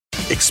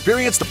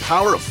Experience the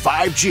power of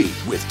 5G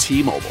with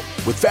T-Mobile.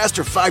 With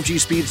faster 5G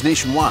speeds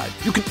nationwide,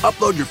 you can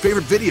upload your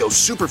favorite videos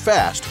super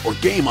fast or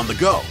game on the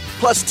go.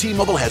 Plus,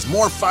 T-Mobile has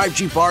more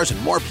 5G bars in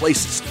more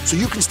places, so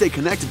you can stay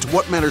connected to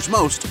what matters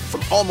most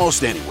from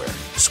almost anywhere.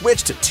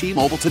 Switch to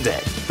T-Mobile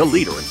today, the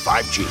leader in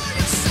 5G.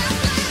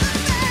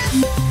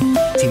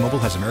 T-Mobile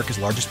has America's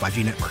largest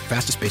 5G network,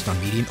 fastest based on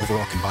median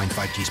overall combined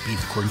 5G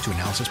speeds, according to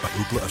analysis by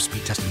Ookla of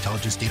Speed Test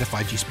Intelligence data.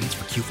 5G speeds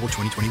for Q4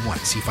 2021.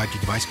 See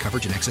 5G device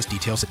coverage and access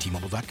details at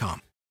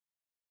T-Mobile.com.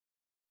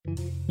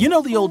 You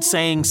know the old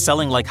saying,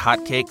 selling like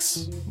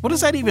hotcakes? What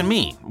does that even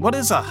mean? What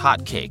is a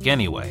hotcake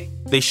anyway?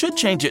 They should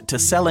change it to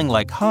selling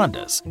like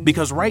Hondas,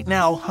 because right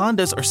now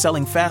Hondas are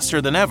selling faster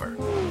than ever.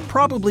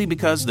 Probably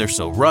because they're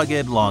so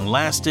rugged,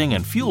 long-lasting,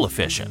 and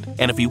fuel-efficient.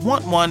 And if you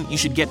want one, you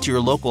should get to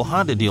your local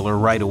Honda dealer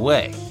right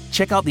away.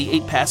 Check out the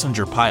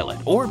 8-passenger Pilot,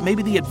 or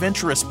maybe the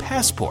adventurous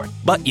Passport.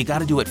 But you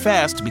gotta do it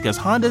fast because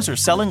Hondas are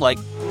selling like,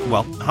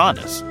 well,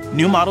 Hondas.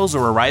 New models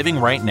are arriving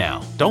right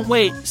now. Don't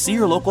wait. See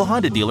your local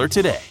Honda dealer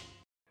today.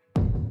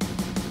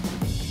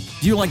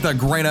 Do you like the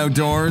great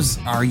outdoors?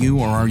 Are you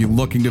or are you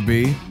looking to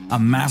be a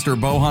master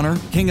bow hunter?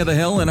 King of the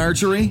hill in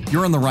archery?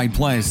 You're in the right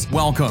place.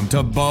 Welcome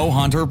to Bow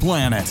Hunter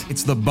Planet.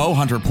 It's the Bow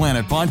Hunter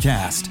Planet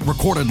podcast,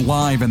 recorded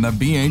live in the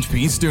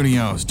BHP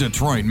studios,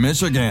 Detroit,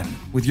 Michigan,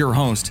 with your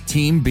host,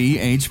 Team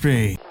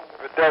BHP.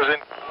 It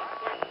doesn't.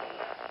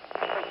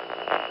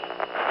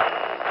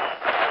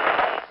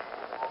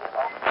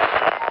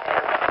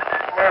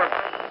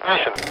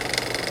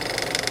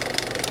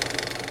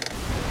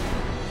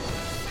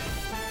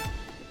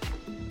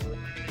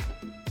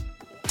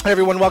 Hi,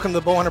 everyone. Welcome to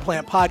the Bow Hunter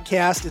Planet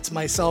podcast. It's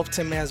myself,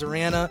 Tim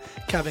Mazarana,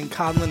 Kevin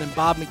Conlon, and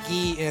Bob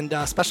McGee, and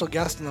special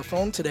guest on the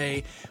phone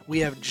today. We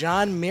have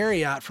John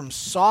Marriott from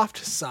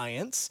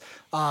Softscience.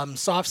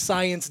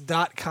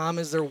 Softscience.com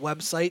is their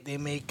website. They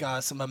make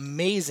some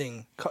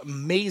amazingly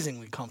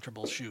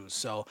comfortable shoes.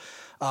 So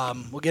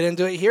we'll get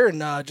into it here in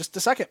just a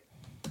second.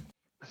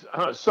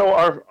 So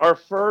our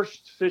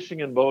first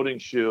fishing and boating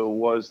shoe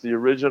was the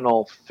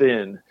original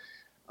Finn.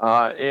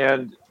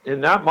 And in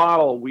that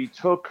model, we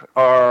took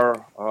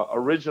our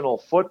original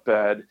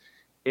footbed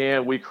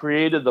and we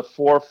created the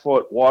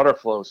 4-foot water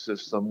flow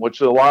system, which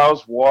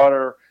allows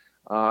water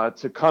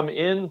to come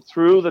in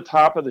through the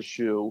top of the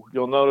shoe.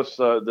 You'll notice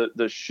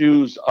the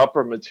shoe's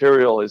upper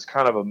material is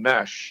kind of a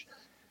mesh.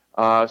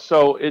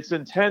 So it's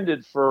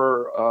intended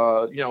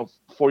for,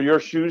 for your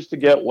shoes to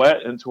get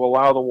wet and to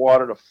allow the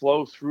water to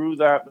flow through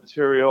that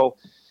material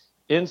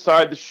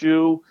inside the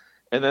shoe.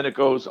 And then it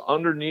goes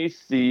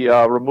underneath the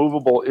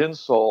removable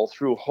insole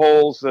through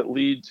holes that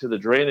lead to the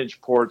drainage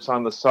ports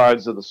on the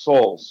sides of the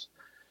soles.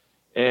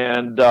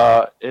 And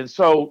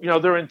so,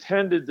 they're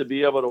intended to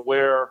be able to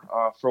wear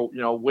for,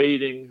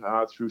 wading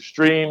through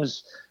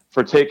streams,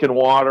 for taking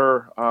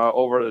water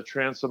over the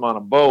transom on a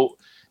boat.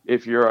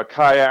 If you're a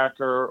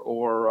kayaker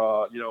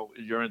or,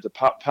 you're into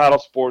paddle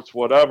sports,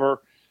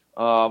 whatever,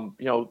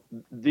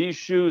 these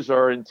shoes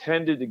are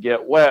intended to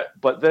get wet,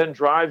 but then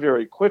dry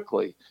very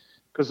quickly,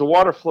 because the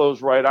water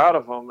flows right out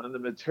of them, and the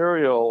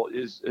material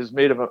is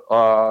made of,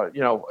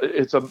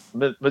 it's a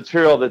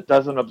material that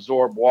doesn't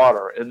absorb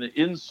water, and the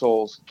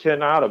insoles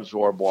cannot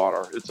absorb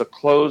water. It's a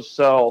closed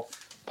cell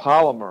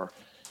polymer,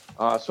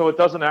 so it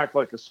doesn't act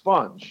like a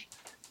sponge.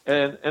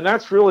 And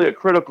that's really a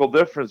critical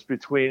difference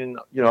between,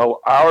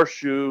 our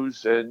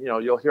shoes and,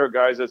 you'll hear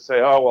guys that say,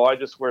 oh, well, I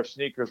just wear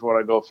sneakers when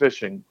I go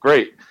fishing.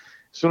 Great.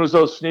 As soon as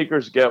those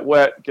sneakers get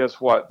wet,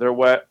 guess what? They're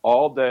wet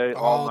all day,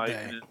 all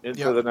night,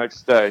 into the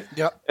next day.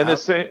 Yep. And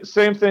the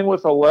same thing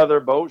with a leather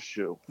boat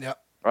shoe. Yep.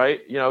 Right?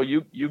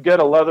 You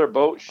get a leather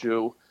boat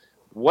shoe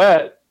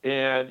wet,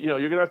 and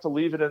you're gonna have to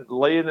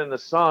lay it in the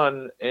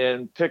sun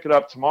and pick it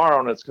up tomorrow,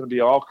 and it's gonna be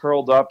all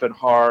curled up and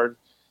hard.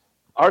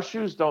 Our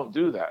shoes don't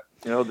do that.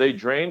 They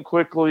drain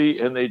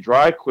quickly and they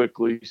dry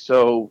quickly,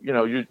 so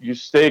you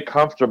stay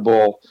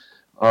comfortable.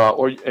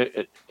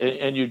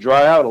 And you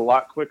dry out a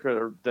lot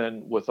quicker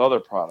than with other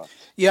products.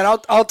 Yeah,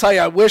 and I'll tell you,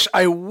 I wish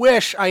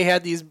I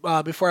had these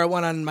before I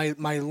went on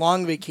my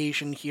long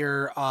vacation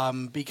here,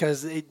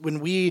 because when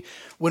we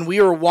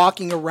were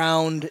walking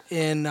around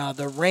in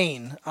the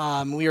rain,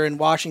 we were in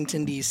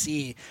Washington,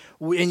 D.C.,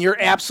 and you're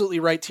absolutely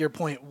right to your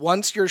point.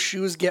 Once your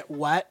shoes get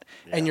wet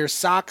and your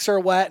socks are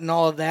wet and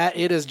all of that,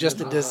 it is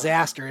just a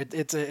disaster.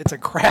 It's a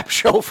crap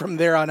show from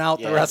there on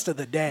out the rest of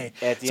the day.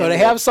 So to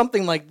have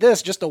something like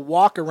this just to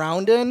walk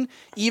around in,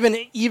 even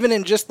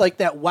in just like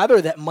that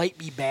weather that might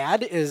be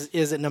bad,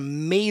 is an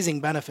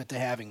amazing benefit to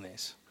having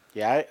these.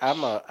 Yeah,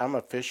 I'm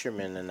a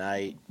fisherman, and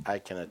I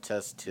can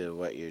attest to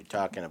what you're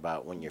talking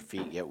about when your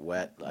feet get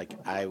wet. Like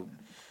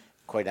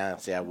quite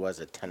honestly, I was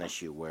a tennis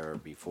shoe wearer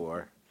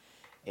before.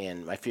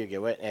 And my feet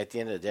get wet. And at the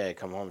end of the day, I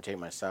come home and take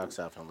my socks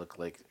off and look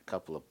like a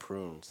couple of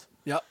prunes.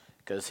 Yep.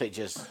 Because they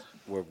just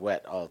were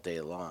wet all day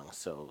long.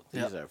 So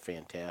these are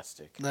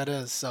fantastic. That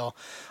is. So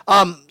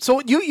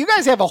so you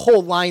guys have a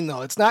whole line,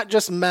 though. It's not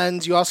just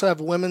men's. You also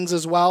have women's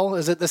as well.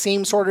 Is it the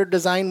same sort of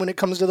design when it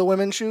comes to the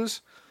women's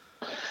shoes?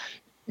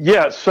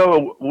 Yeah,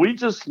 so we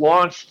just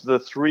launched the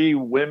 3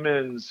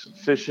 women's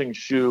fishing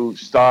shoe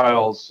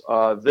styles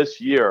this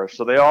year.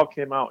 So they all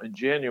came out in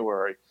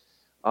January.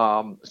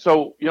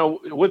 So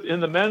within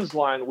the men's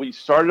line, we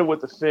started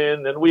with the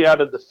fin, then we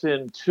added the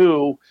fin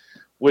 2,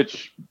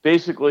 which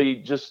basically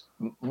just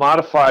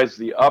modifies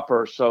the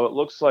upper, so it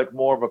looks like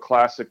more of a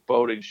classic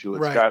boating shoe.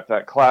 It's Right. got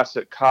that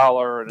classic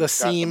collar, and The it's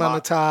got seam on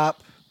the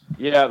top.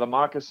 the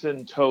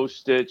moccasin toe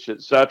stitch,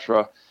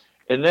 etc.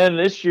 And then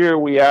this year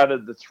we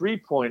added the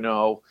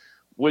 3.0,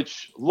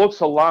 which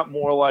looks a lot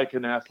more like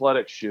an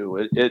athletic shoe.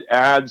 It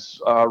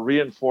adds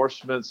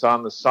reinforcements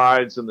on the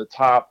sides and the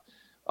top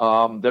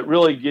that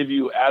really give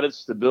you added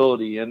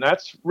stability. And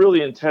that's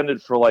really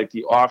intended for like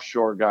the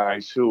offshore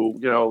guys who,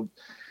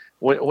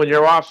 when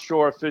you're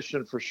offshore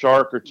fishing for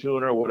shark or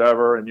tuna or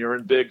whatever, and you're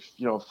in big,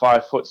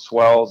 5 foot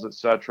swells,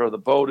 etc., the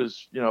boat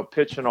is,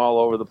 pitching all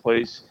over the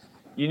place.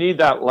 You need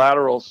that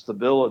lateral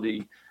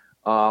stability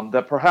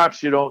that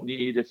perhaps you don't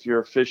need if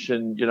you're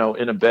fishing,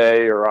 in a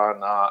bay or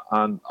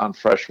on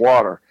fresh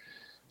water.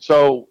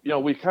 So,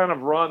 we kind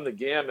of run the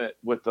gamut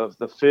with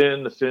the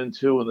fin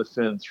 2, and the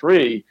fin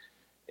 3.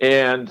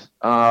 And,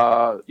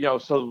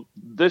 so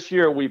this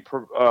year we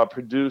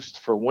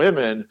produced for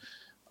women.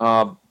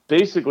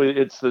 Basically,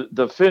 it's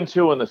the fin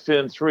 2 and the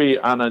fin 3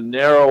 on a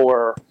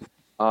narrower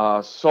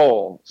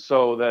sole,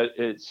 so that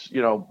it's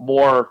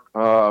more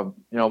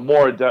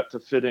adept to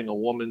fitting a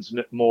woman's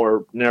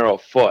more narrow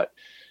foot.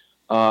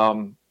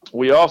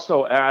 We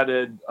also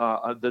added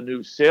the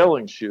new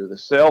sailing shoe, the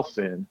sail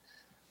fin,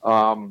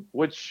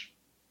 which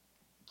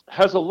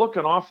has a look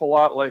an awful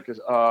lot like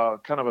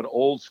kind of an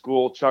old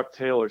school Chuck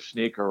Taylor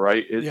sneaker,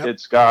 right? Yep.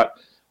 It's got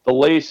the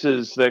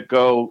laces that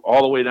go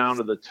all the way down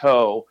to the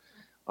toe.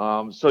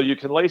 So you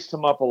can lace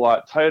them up a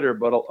lot tighter,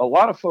 but a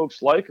lot of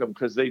folks like them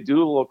because they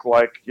do look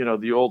like,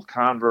 the old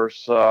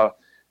Converse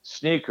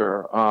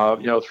sneaker,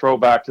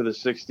 throwback to the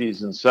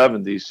 60s and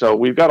 70s. So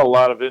we've got a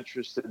lot of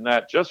interest in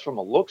that just from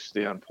a look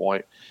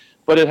standpoint.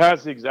 But it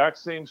has the exact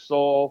same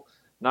sole,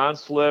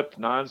 non-slip,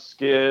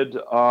 non-skid,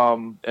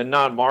 and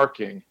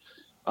non-marking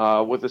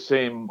with the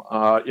same,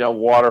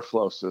 water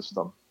flow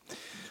system.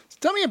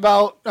 Tell me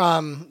about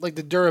like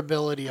the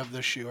durability of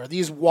the shoe. Are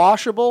these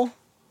washable?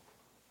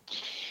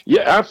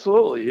 Yeah,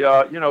 absolutely.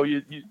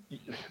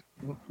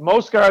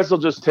 Most guys will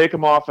just take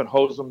them off and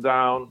hose them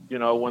down.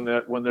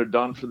 When they're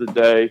done for the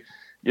day,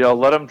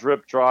 let them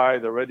drip dry.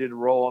 They're ready to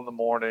roll in the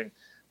morning.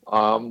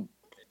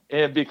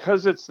 And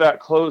because it's that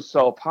closed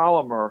cell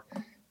polymer,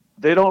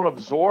 they don't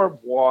absorb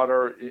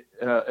water,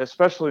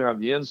 especially on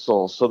the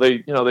insole. So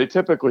they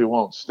typically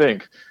won't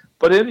stink.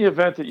 But in the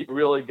event that you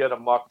really get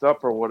them mucked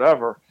up or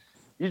whatever,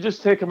 you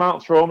just take them out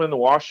and throw them in the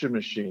washing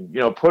machine.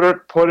 Put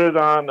it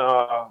on.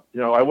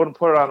 I wouldn't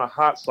put it on a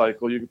hot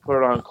cycle. You can put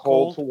it on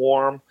cold to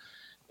warm,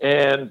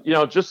 and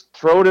just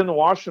throw it in the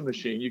washing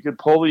machine. You could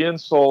pull the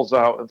insoles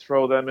out and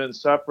throw them in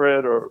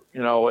separate, or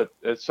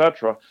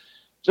etc.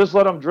 Just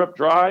let them drip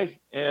dry,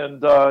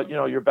 and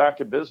you're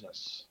back in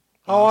business.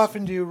 How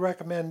often do you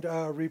recommend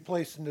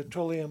replacing the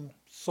Trillium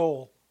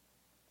sole,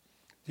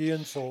 the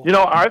insole?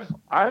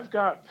 I've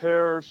got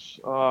pairs,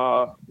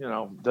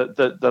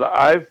 that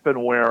I've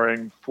been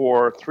wearing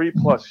for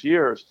 3+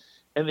 years,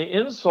 and the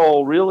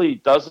insole really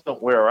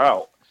doesn't wear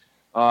out.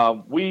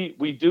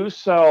 We do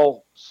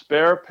sell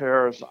spare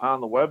pairs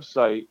on the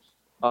website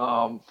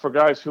for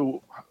guys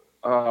who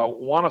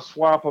want to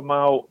swap them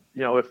out,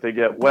 if they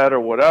get wet or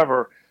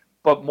whatever.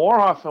 But more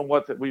often,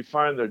 what we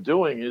find they're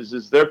doing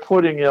is they're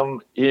putting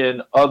them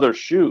in other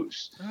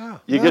shoes.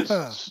 They get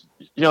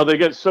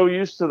so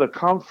used to the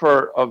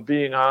comfort of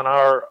being on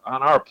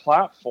our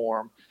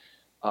platform,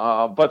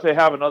 but they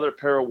have another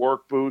pair of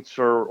work boots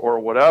or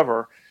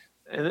whatever,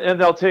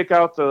 and they'll take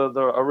out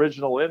the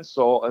original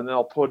insole and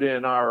they'll put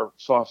in our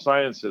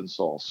Softscience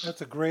insoles.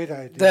 That's a great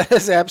idea. That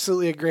is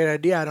absolutely a great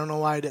idea. I don't know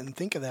why I didn't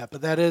think of that,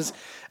 but that is,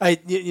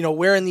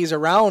 wearing these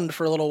around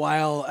for a little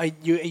while,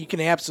 you can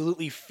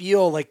absolutely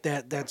feel like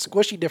that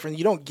squishy difference.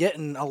 You don't get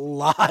in a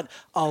lot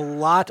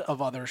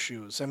of other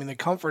shoes. I mean, the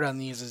comfort on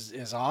these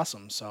is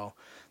awesome. So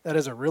that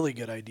is a really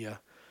good idea.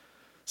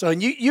 So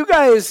you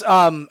guys,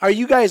 are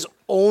you guys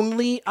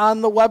only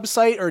on the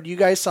website, or do you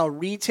guys sell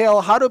retail?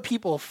 How do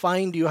people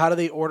find you? How do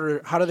they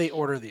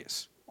order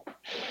these?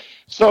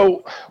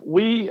 So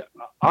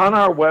on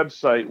our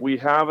website, we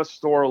have a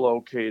store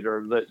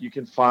locator that you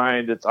can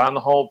find. It's on the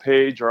home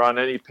page or on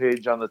any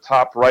page on the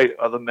top right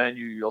of the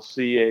menu. You'll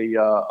see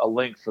a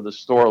link for the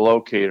store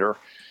locator.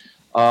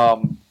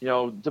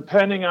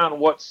 Depending on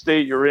what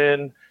state you're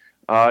in,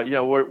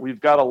 we've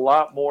got a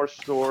lot more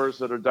stores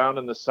that are down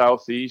in the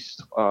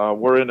Southeast.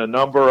 We're in a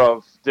number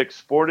of Dick's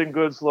Sporting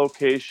Goods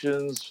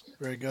locations.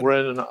 Very good.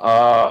 We're in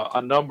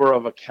a number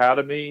of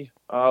Academy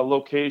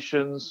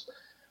locations.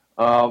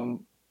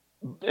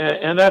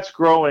 And that's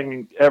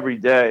growing every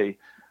day.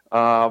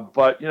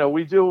 But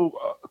we do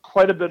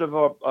quite a bit of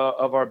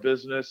our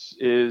business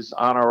is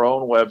on our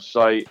own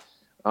website.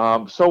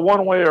 So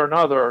one way or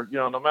another,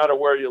 no matter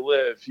where you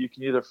live, you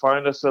can either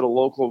find us at a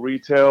local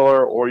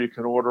retailer or you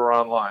can order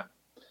online.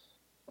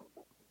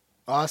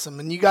 Awesome.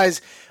 And you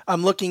guys,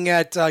 I'm looking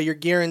at your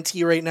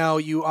guarantee right now.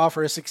 You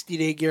offer a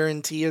 60-day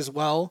guarantee as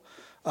well.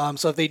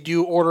 So if they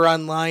do order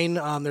online,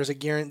 there's a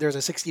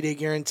 60-day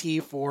guarantee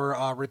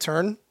for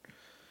return.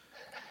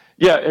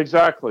 Yeah,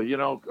 exactly.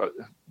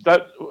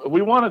 That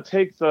we want to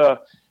take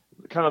the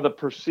kind of the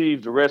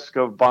perceived risk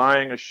of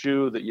buying a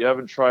shoe that you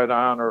haven't tried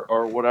on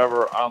or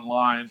whatever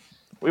online.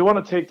 We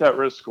want to take that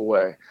risk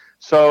away.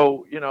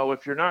 So,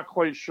 if you're not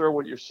quite sure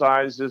what your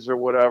size is or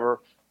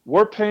whatever,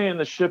 we're paying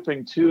the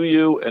shipping to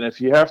you. And if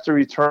you have to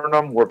return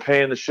them, we're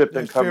paying the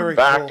shipping That's coming very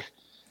back.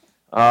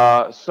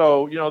 cool.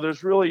 So,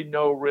 there's really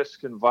no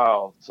risk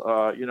involved.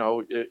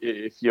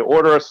 If you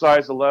order a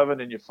size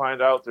 11 and you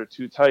find out they're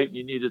too tight and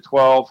you need a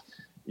 12,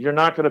 you're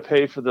not going to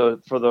pay for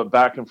the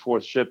back and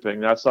forth shipping.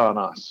 That's on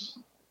us.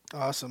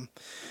 Awesome.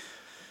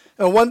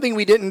 One thing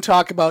we didn't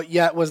talk about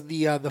yet was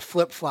the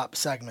flip flop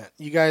segment.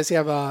 You guys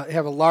have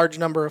a large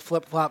number of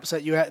flip flops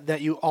that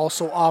you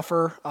also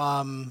offer.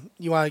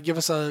 You want to give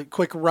us a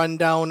quick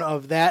rundown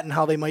of that and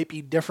how they might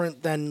be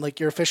different than like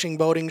your fishing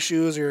boating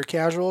shoes or your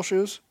casual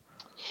shoes?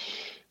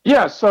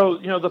 Yeah, so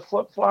the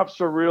flip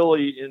flops are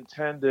really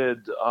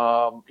intended,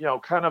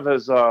 kind of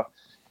as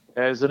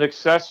an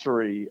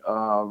accessory,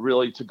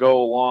 really to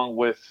go along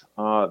with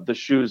the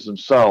shoes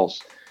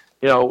themselves.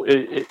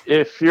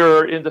 If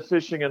you're into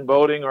fishing and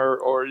boating,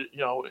 or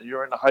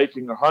you're into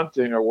hiking or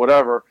hunting or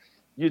whatever,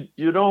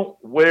 you don't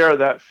wear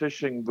that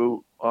fishing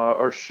boot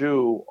or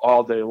shoe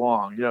all day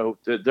long.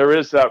 There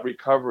is that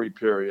recovery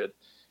period,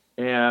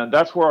 and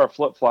that's where our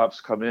flip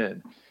flops come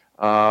in.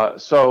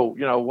 So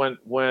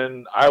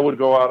when I would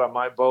go out on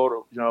my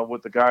boat,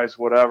 with the guys,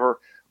 whatever,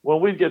 when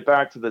we get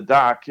back to the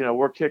dock,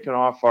 we're kicking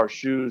off our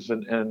shoes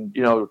and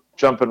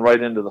jumping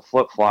right into the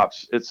flip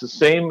flops. It's the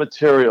same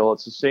material.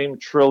 It's the same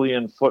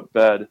trillion foot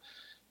bed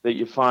that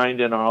you find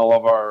in all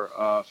of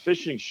our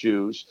fishing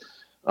shoes,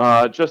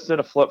 just in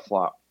a flip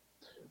flop.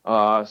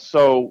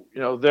 So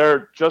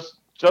they're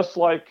just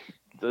like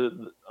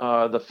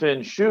the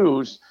fin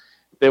shoes.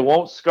 They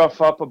won't scuff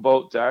up a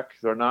boat deck.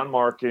 They're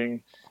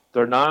non-marking.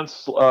 They're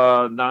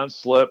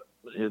non-slip.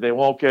 They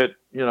won't get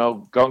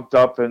gunked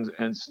up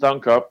and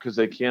stunk up because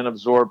they can't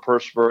absorb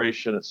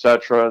perspiration,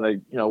 etc. And they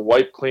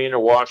wipe clean or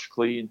wash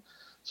clean.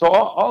 So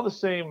all the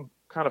same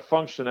kind of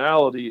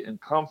functionality and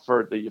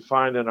comfort that you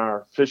find in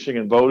our fishing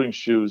and boating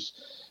shoes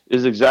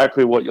is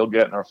exactly what you'll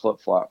get in our flip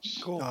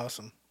flops. Cool.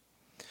 Awesome.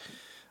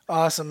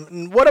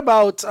 And what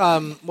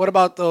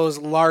about those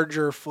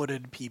larger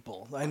footed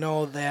people? I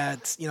know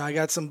that, I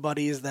got some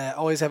buddies that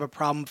always have a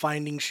problem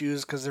finding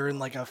shoes because they're in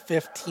like a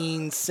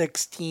 15,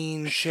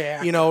 16,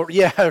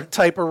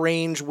 type of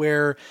range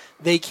where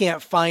they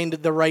can't find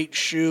the right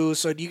shoe.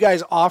 So do you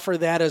guys offer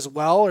that as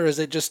well, or is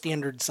it just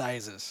standard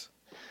sizes?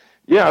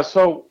 Yeah,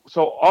 so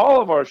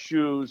all of our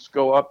shoes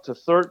go up to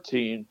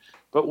 13,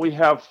 but we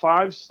have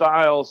 5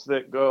 styles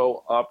that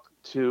go up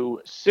to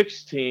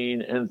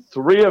 16, and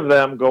 3 of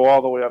them go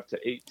all the way up to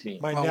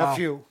 18. My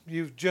nephew. Wow.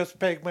 You've just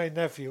pegged my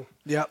nephew.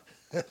 Yep.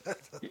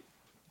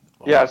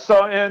 Yeah,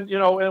 so and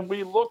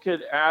we look at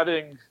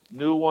adding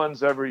new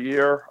ones every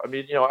year. I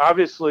mean,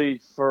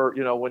 obviously for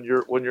when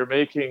you're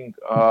making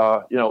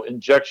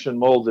injection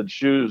molded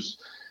shoes,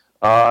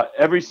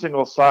 every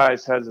single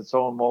size has its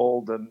own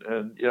mold,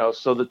 and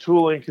so the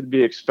tooling can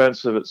be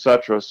expensive,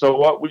 etc. So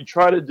what we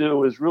try to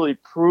do is really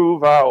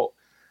prove out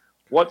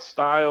what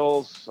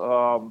styles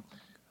are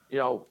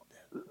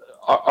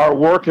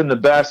working the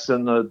best,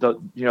 and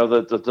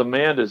the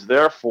demand is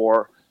there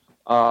for.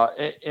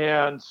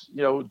 And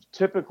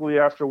typically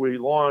after we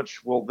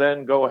launch, we'll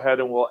then go ahead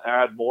and we'll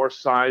add more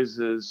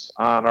sizes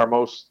on our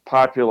most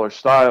popular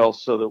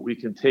styles so that we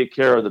can take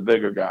care of the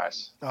bigger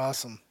guys.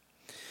 Awesome.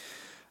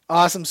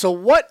 So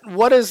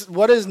what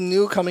is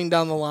new coming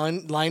down the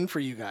line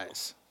for you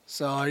guys?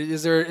 So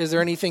is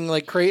there anything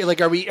like crazy? Like,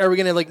 are we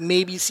gonna like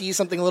maybe see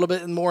something a little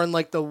bit more in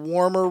like the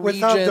warmer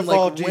region,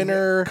 like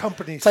winter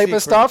type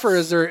of stuff, or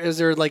is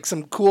there like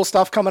some cool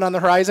stuff coming on the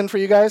horizon for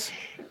you guys?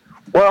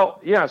 Well,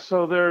 yeah.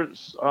 So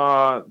there's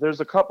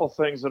a couple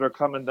things that are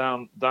coming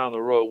down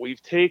the road.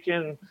 We've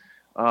taken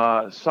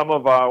some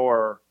of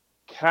our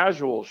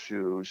casual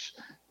shoes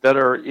that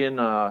are in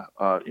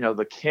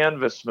the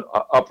canvas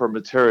upper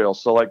material.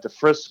 So like the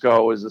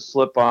Frisco is a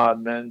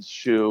slip-on men's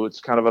shoe. It's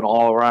kind of an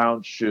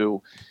all-around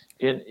shoe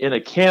in a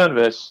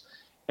canvas,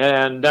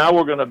 and now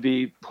we're going to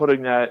be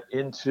putting that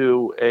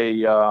into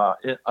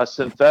a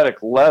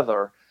synthetic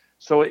leather,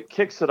 so it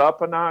kicks it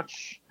up a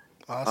notch.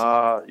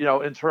 Awesome.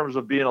 In terms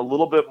of being a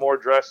little bit more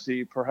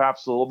dressy,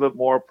 perhaps a little bit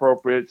more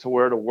appropriate to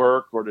wear to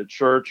work or to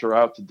church or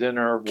out to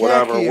dinner,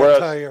 whatever. Khaki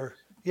attire.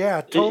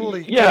 Yeah,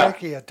 totally.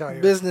 Khaki attire.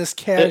 Business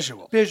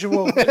casual.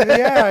 Visual.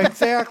 Yeah,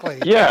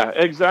 exactly. Yeah,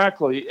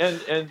 exactly.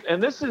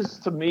 And this is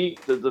to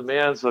meet the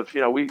demands of,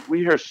 we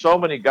hear so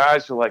many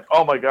guys who are like,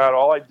 oh my God,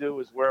 all I do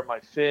is wear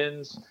my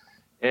fins.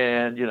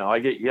 And, I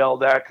get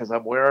yelled at because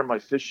I'm wearing my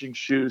fishing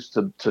shoes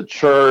to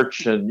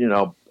church and,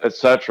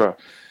 etc.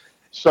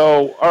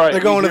 So, all right.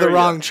 They're going to the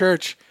wrong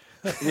church.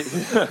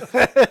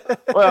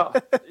 Well,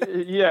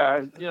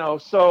 yeah,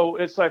 so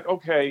it's like,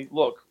 okay,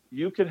 look,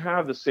 you can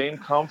have the same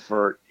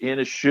comfort in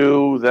a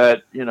shoe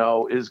that,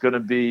 is going to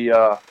be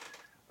a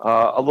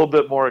little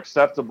bit more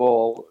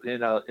acceptable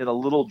in a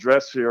little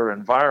dressier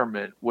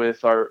environment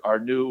with our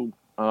new,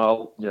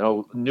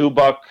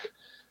 Nubuck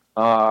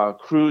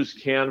Cruise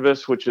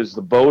Canvas, which is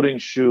the boating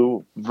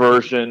shoe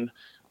version,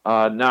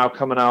 now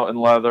coming out in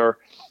leather,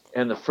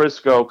 and the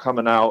Frisco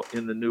coming out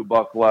in the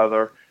Nubuck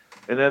leather.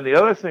 And then the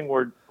other thing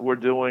we're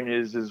doing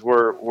is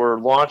we're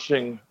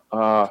launching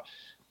a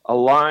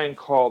line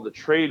called the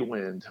Trade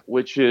Wind,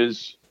 which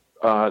is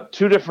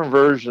two different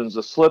versions,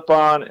 a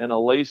slip-on and a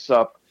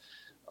lace-up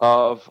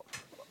of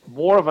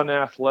more of an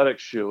athletic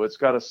shoe. It's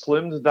got a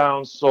slimmed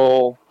down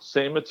sole,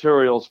 same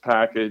materials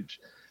package,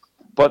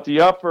 but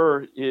the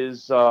upper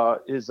is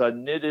a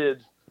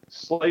knitted,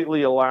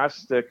 slightly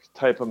elastic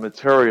type of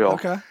material.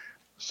 Okay.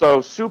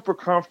 So super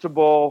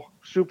comfortable,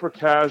 super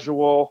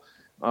casual,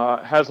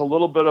 has a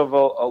little bit of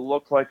a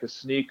look like a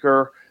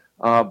sneaker,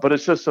 but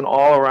it's just an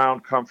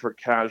all-around comfort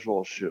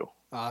casual shoe.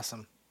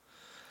 Awesome.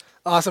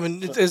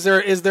 And is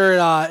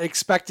there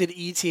expected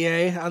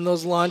ETA on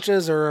those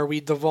launches, or are we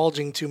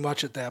divulging too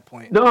much at that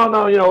point?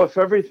 No. If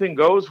everything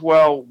goes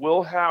well,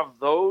 we'll have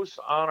those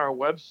on our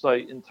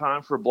website in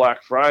time for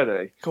Black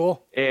Friday.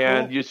 Cool.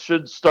 And you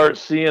should start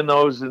seeing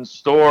those in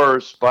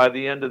stores by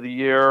the end of the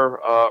year,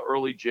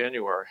 early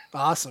January.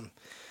 Awesome.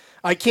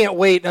 I can't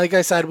wait. Like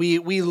I said,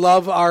 we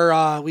love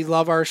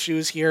our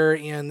shoes here,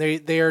 and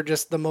they are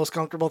just the most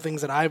comfortable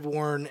things that I've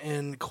worn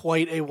in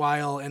quite a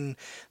while. And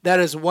that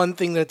is one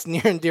thing that's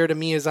near and dear to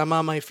me. Is I'm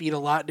on my feet a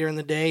lot during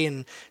the day,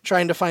 and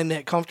trying to find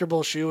that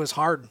comfortable shoe is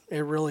hard.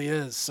 It really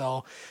is.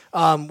 So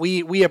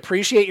we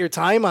appreciate your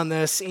time on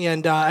this,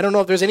 and I don't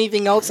know if there's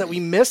anything else that we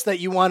missed that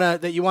you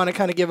wanna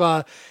kind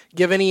of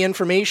give any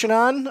information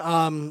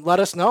on. Let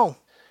us know.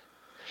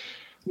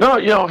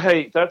 No,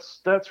 hey,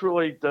 that's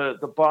really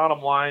the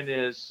bottom line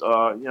is,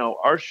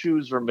 our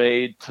shoes are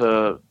made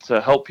to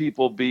help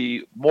people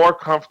be more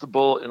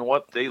comfortable in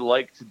what they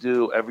like to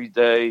do every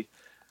day.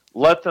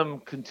 Let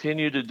them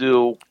continue to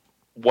do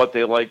what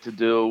they like to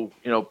do,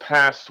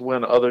 past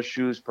when other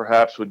shoes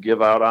perhaps would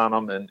give out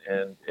on them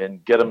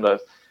and get them to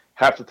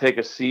have to take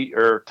a seat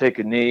or take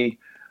a knee.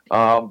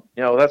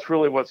 That's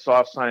really what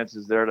Softscience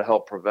is there to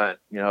help prevent.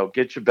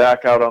 Get you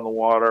back out on the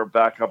water,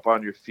 back up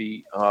on your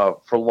feet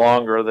for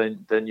longer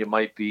than you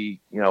might be,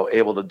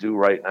 able to do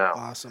right now.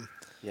 Awesome.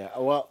 Yeah.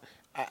 Well,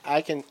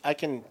 I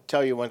can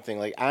tell you one thing.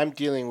 Like, I'm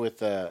dealing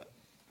with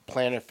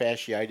plantar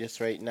fasciitis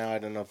right now. I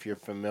don't know if you're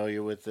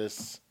familiar with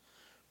this.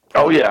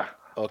 Oh yeah.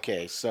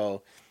 Okay,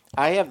 so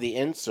I have the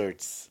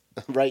inserts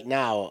right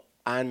now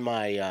on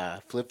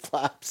my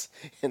flip-flops,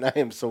 and I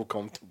am so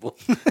comfortable.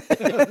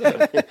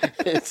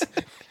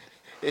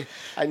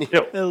 I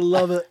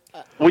love it.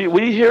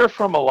 We hear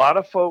from a lot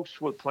of folks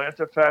with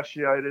plantar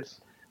fasciitis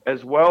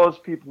as well as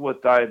people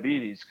with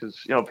diabetes, because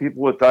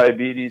people with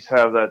diabetes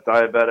have that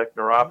diabetic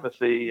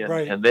neuropathy,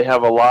 and they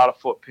have a lot of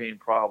foot pain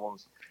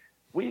problems.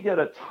 We get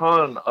a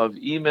ton of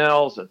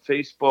emails and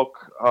Facebook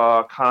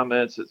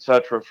comments,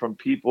 etc., from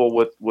people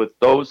with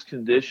those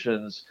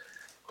conditions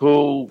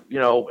who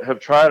have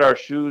tried our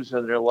shoes,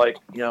 and they're like,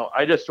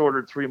 I just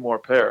ordered 3 more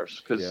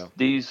pairs because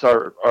these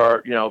are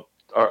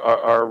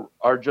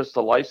just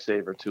a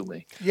lifesaver to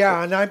me.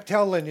 Yeah, and I'm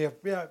telling you,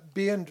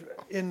 being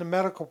in the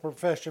medical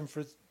profession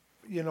for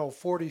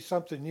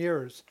 40-something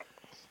years,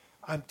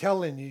 I'm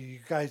telling you, you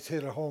guys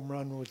hit a home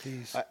run with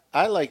these.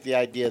 I like the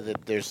idea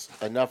that there's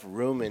enough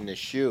room in the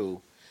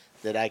shoe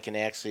that I can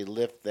actually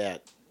lift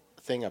that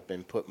thing up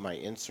and put my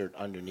insert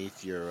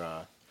underneath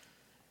your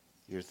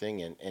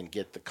thing and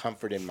get the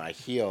comfort in my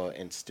heel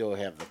and still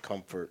have the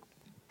comfort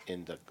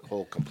in the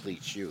whole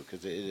complete shoe,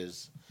 because it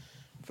is,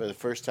 for the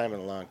first time in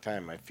a long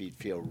time, my feet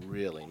feel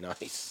really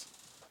nice.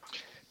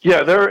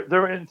 Yeah,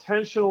 they're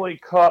intentionally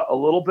cut a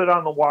little bit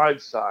on the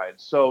wide side.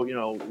 So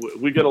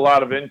we get a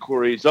lot of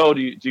inquiries. Oh,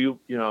 do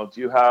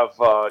you have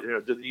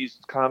do these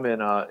come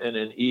in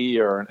an E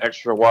or an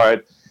extra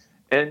wide?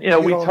 And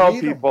we tell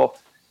people,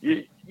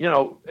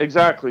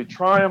 exactly,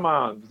 try them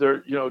on.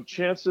 There,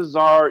 chances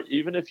are,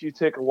 even if you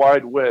take a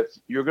wide width,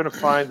 you're going to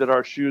find that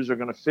our shoes are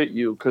going to fit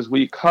you, because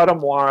we cut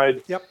them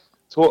wide. Yep.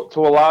 To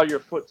allow your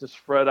foot to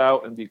spread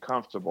out and be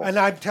comfortable. And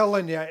I'm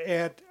telling you,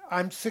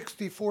 I'm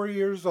 64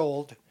 years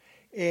old,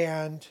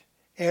 and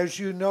as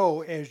you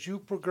know, as you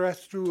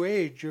progress through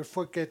age, your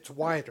foot gets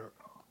wider.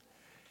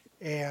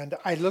 And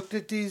I looked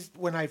at these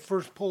when I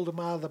first pulled them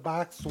out of the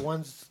box, the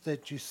ones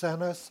that you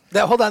sent us.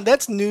 Hold on,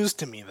 that's news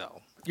to me,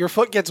 though. Your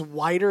foot gets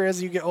wider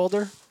as you get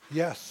older?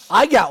 Yes.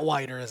 I got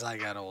wider as I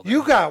got older.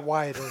 You got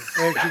wider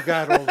as you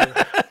got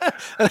older.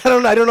 I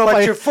don't know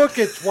but your foot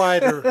gets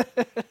wider.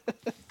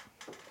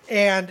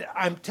 And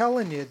I'm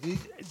telling you,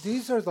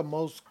 these are the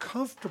most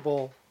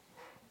comfortable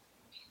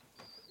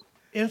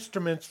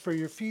instruments for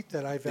your feet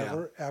that I've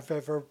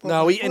ever put No,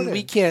 my we foot and in.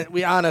 we can't.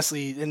 We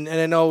honestly, and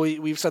I know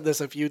we've said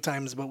this a few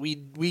times, but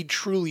we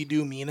truly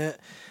do mean it.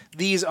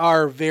 These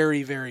are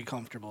very, very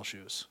comfortable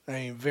shoes. I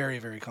mean, very,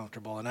 very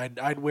comfortable, and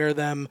I'd wear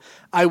them.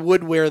 I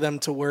would wear them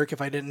to work if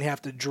I didn't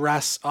have to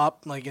dress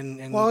up, like in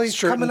he's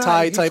shirt and coming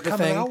tie out, type he's of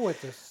coming thing. out with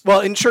this.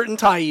 Well, in shirt and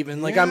tie,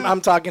 even like Yeah.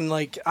 I'm talking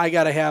like I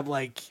gotta have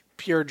like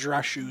pure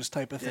dress shoes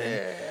type of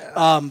thing.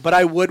 But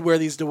I would wear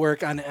these to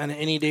work on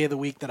any day of the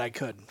week that I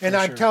could. And for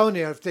I'm sure. telling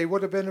you, if they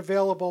would have been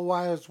available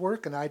while I was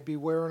working, I'd be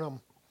wearing them.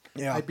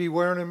 Yeah. I'd be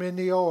wearing them in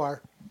the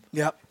OR.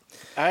 Yep.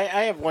 I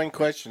have one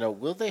question though.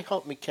 Will they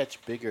help me catch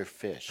bigger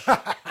fish?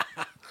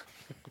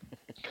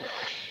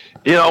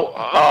 You know,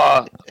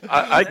 I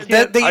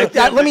can't.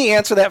 Let me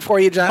answer that for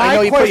you, John. I My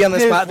know you put you on the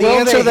question spot. is, The will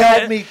answer they to that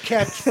help me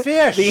catch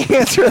fish? The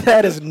answer to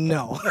that is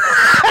no.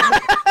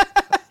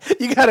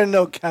 You got to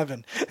know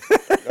Kevin.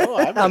 No,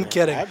 I'm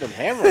kidding. I've been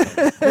hammering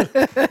them.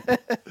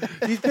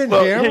 He's been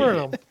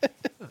hammering them.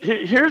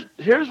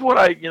 Here's what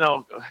I,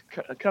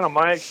 kind of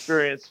my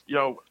experience,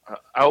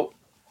 out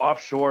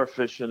offshore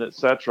fishing,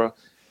 etc.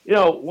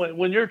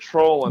 When you're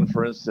trolling,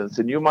 for instance,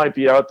 and you might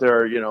be out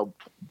there,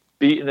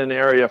 beating an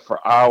area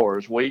for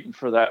hours, waiting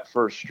for that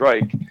first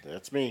strike.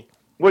 That's me.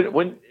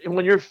 When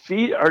your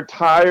feet are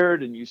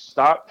tired and you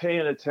stop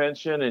paying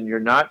attention and you're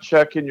not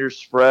checking your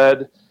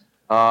spread,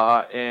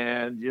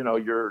 and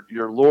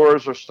your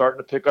lures are starting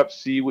to pick up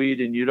seaweed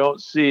and you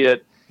don't see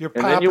it, You're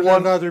and popping then you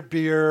want another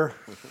beer.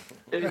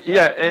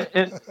 Yeah,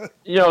 and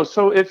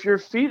so if your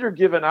feet are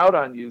giving out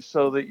on you,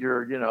 so that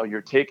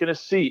you're taking a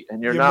seat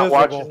and you're not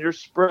miserable. watching your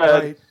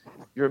spread, Right.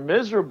 you're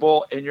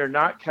miserable and you're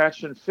not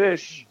catching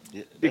fish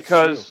Yeah, that's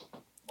because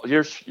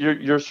your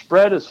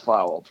spread is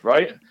fouled,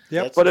 right?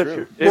 Yep. That's But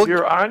true. if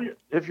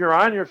you're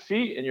on your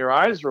feet and your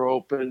eyes are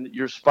open,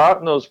 you're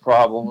spotting those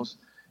problems,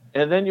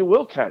 and then you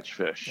will catch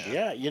fish.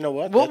 Yeah, you know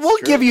what? We'll That's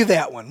true. give you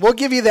that one. We'll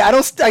give you that.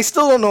 I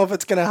still don't know if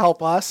it's going to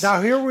help us.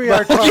 Now here we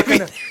are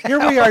talking. Here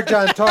we are,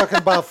 John, talking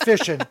about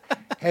fishing.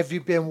 Have you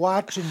been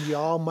watching the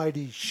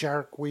Almighty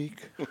Shark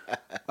Week?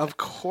 Of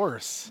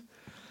course.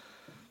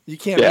 You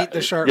can't beat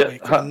the Shark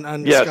Week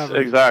on Yes,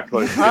 Discovery.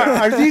 exactly.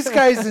 Are these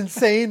guys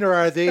insane or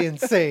are they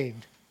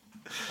insane?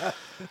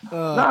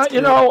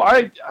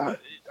 I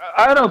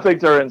don't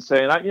think they're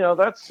insane.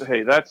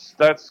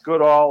 That's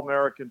good all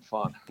American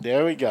fun.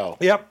 There we go.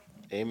 Yep.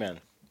 Amen.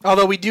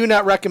 Although we do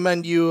not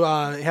recommend you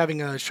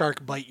having a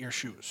shark bite your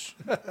shoes.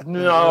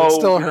 No, It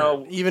still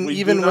hurt, even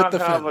we with do not the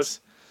have fins.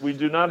 we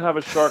do not have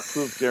a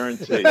shark-proof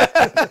guarantee.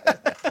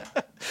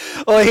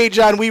 Well, hey,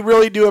 John, we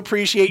really do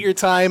appreciate your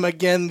time.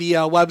 Again, the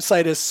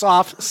website is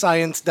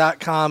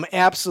softscience.com.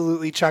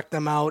 Absolutely check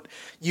them out.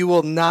 You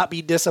will not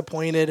be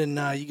disappointed, and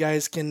you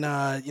guys can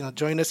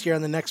join us here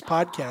on the next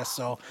podcast.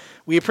 So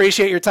we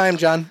appreciate your time,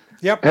 John.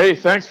 Yep. Hey,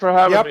 thanks for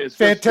having Yep. me. It's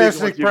good speaking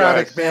Fantastic with you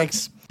product, guys. man.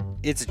 Thanks.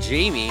 It's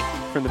Jamie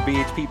from the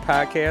BHP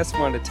Podcast.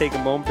 Wanted to take a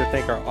moment to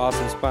thank our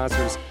awesome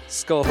sponsors,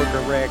 Skull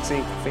Hooker Racks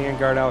Inc.,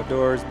 Vanguard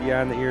Outdoors,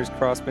 Beyond the Ears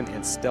Crossman,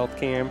 and Stealth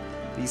Cam.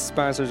 These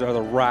sponsors are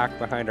the rock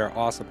behind our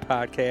awesome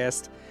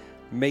podcast.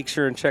 Make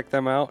sure and check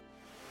them out.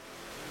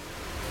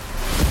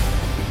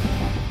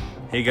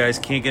 Hey guys,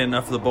 can't get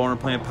enough of the Boner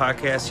Plant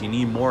Podcast? You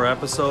need more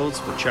episodes?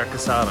 Well, check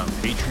us out on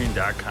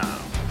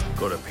Patreon.com.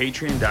 Go to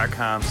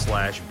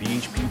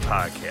patreon.com/BHP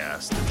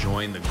Podcast to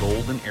join the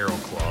Golden Arrow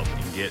Club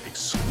and get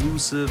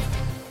exclusive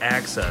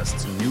access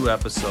to new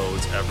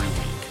episodes every week.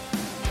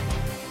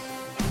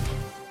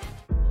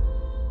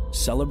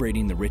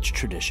 Celebrating the rich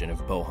tradition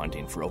of bow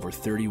hunting for over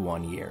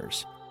 31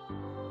 years,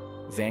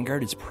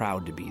 Vanguard is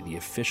proud to be the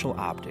official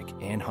optic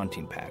and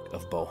hunting pack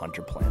of Bow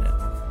Hunter Planet.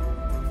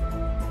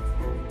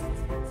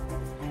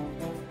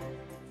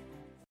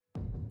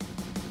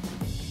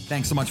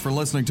 Thanks so much for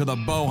listening to the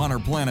Bow Hunter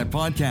Planet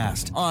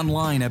podcast,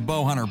 online at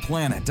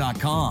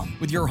bowhunterplanet.com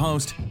with your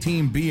host,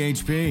 Team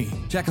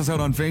BHP. Check us out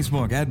on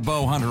Facebook at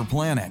Bow Hunter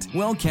Planet.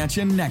 We'll catch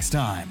you next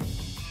time.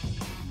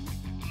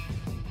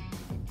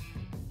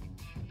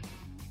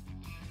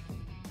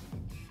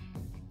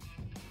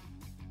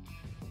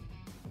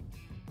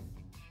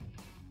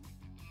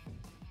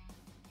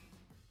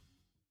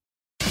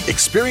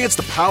 Experience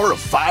the power of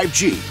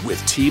 5G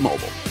with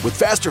T-Mobile. With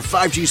faster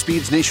 5G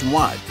speeds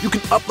nationwide, you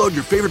can upload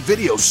your favorite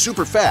videos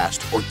super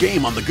fast or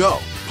game on the go.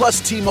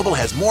 Plus, T-Mobile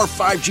has more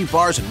 5G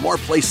bars in more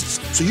places,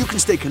 so you can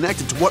stay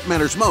connected to what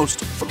matters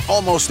most from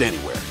almost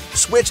anywhere.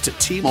 Switch to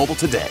T-Mobile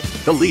today,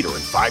 the leader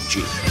in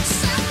 5G.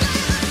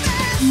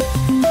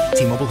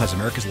 T-Mobile has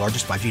America's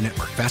largest 5G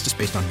network, fastest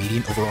based on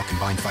median overall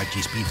combined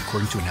 5G speeds,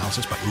 according to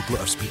analysis by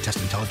Ookla of Speed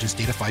Test Intelligence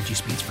data. 5G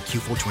speeds for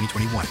Q4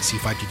 2021. See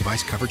 5G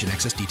device coverage and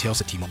access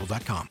details at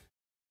T-Mobile.com.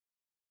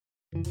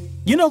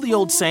 You know the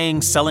old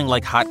saying, selling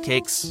like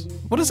hotcakes?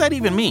 What does that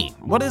even mean?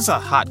 What is a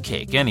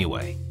hotcake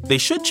anyway? They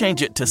should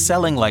change it to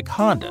selling like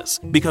Hondas,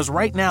 because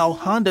right now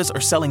Hondas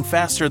are selling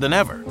faster than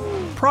ever.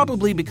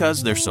 Probably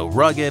because they're so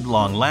rugged,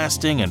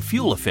 long-lasting, and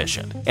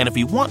fuel-efficient. And if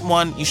you want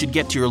one, you should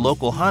get to your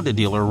local Honda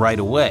dealer right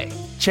away.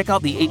 Check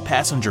out the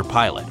 8-passenger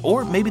Pilot,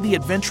 or maybe the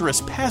adventurous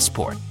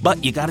Passport.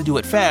 But you gotta do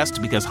it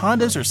fast because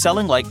Hondas are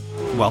selling like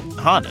Well,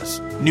 Hondas.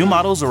 New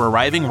models are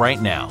arriving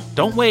right now.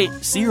 Don't wait.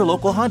 See your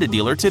local Honda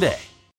dealer today.